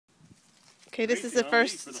Okay, this is the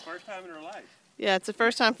first. For the first time in her life. Yeah, it's the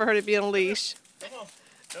first time for her to be on a leash. Come on,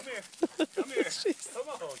 come here, come here.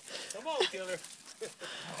 Come on, killer.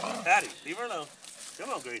 Patty, leave her alone. Come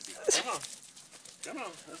on, Gracie. Come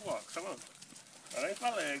on, let's walk. Come on. That ain't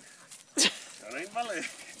my leg. That ain't my leg.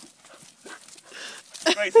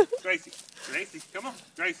 Gracie, come on,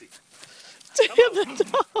 Gracie. Damn the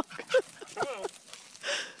dog. Come on.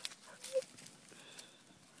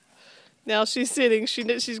 Now she's sitting. She's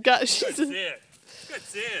Good sit. Good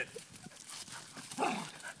sit.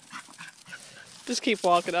 Just keep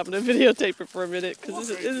walking. I'm gonna videotape her for a minute because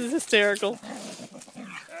this is hysterical.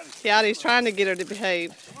 Kiati's trying to get her to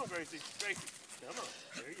behave. Come on, Gracie. Come on.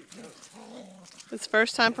 There you go. It's the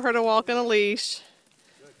first time for her to walk on a leash.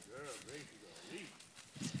 Good girl, Gracie.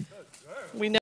 Good girl. We know.